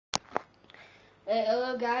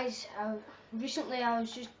Hello guys, recently I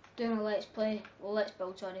was just doing a let's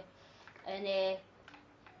build, sorry, and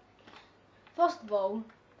first of all,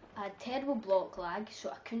 I had terrible block lag, so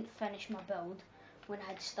I couldn't finish my build when I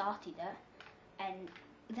had started it, and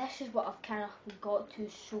this is what I've kind of got to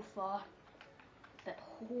so far, but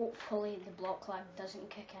hopefully the block lag doesn't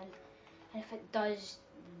kick in, and if it does,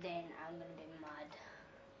 then I'm going to be mad,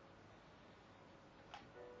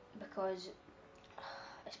 because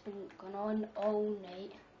it's been going on all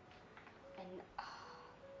night, and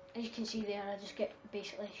as you can see there, I just get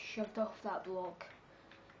basically shoved off that block,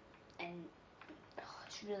 and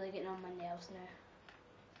it's really getting on my nerves now.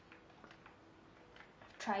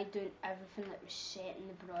 I've tried doing everything that was set in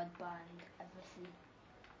the broadband, everything.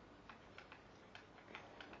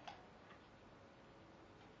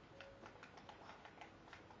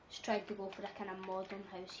 Just tried to go for a kind of modern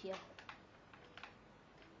house here.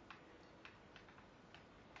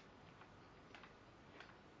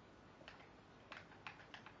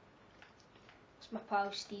 It's my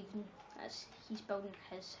pal Stephen, he's building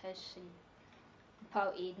his house, and my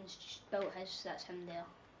pal Aiden's just built his, that's him there.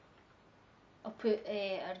 I'll put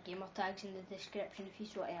our gamer tags in the description if you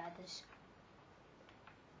want to add us.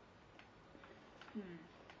 There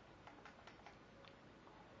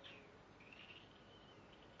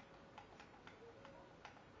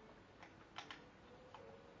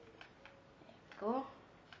we go.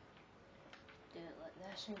 Do it like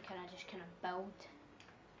this and just build.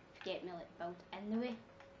 If you get me, like build in the way.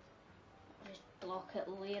 Just block it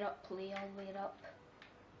layer up, layer up.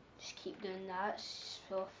 Just keep doing that.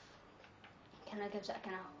 So kind of gives it a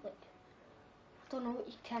kind of like, I don't know what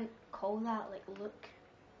you can call that, like look.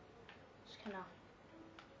 Just kind of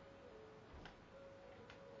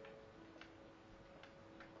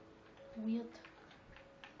weird.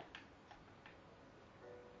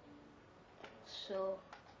 So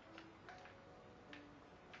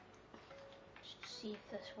just see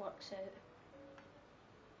if this works out.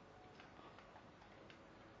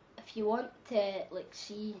 If you want to like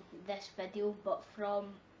see this video but from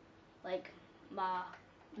like my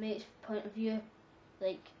mate's point of view,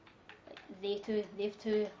 like they've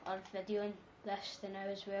two are videoing this now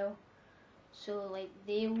as well, so like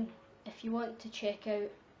if you want to check out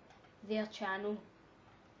their channel,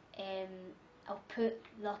 I'll put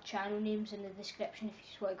their channel names in the description if you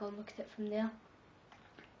just want to go and look at it from there.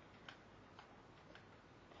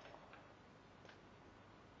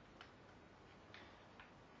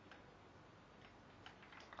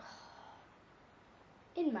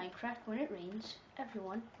 In Minecraft, when it rains,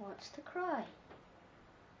 everyone wants to cry.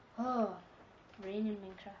 Oh, rain in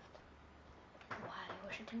Minecraft. Why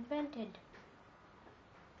was it invented?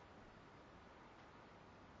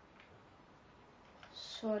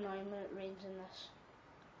 So annoying when it rains in this.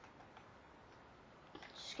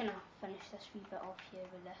 Just gonna finish this wee bit off here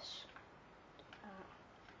with this.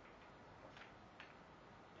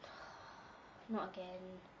 Not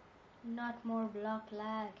again. Not more block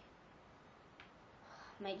lag.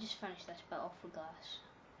 Might just finish this bit off with glass.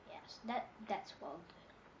 Yes, that's what I'll do.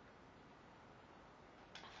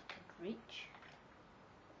 If I could reach.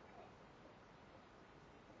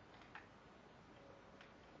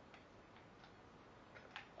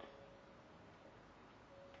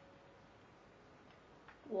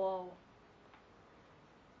 Whoa.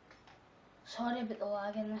 Sorry about the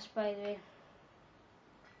lag in this, by the way.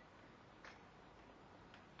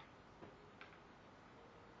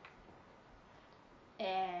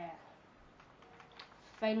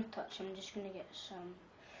 Final touch, I'm just going to get some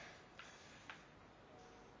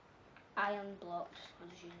iron blocks. I'll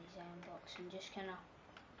just use these iron blocks and just kind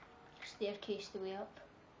of staircase the way up.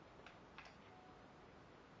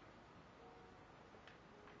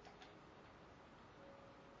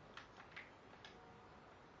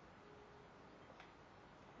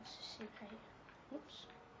 Let's just see right. Oops.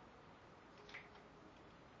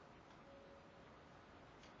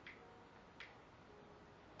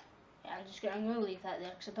 I'm going to leave that there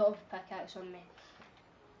because I don't have a pickaxe on me.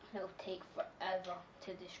 It'll take forever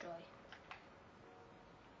to destroy.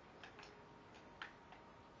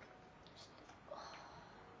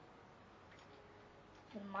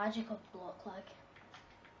 The magic of block lag.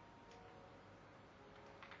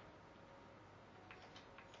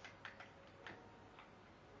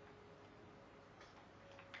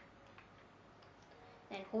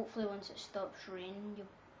 Then hopefully once it stops raining, you'll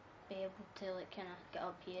be able to like kind of get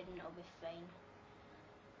up here and it'll be fine.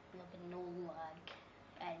 There'll be no lag,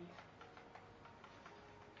 and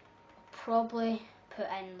I'll probably put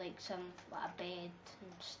in like some like a bed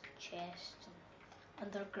and chest and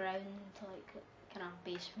underground like kind of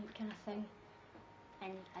basement kind of thing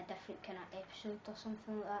in a different kind of episode or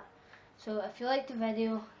something like that. So if you liked the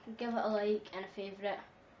video, give it a like and a favourite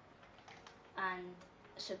and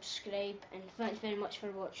subscribe, and thanks very much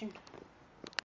for watching.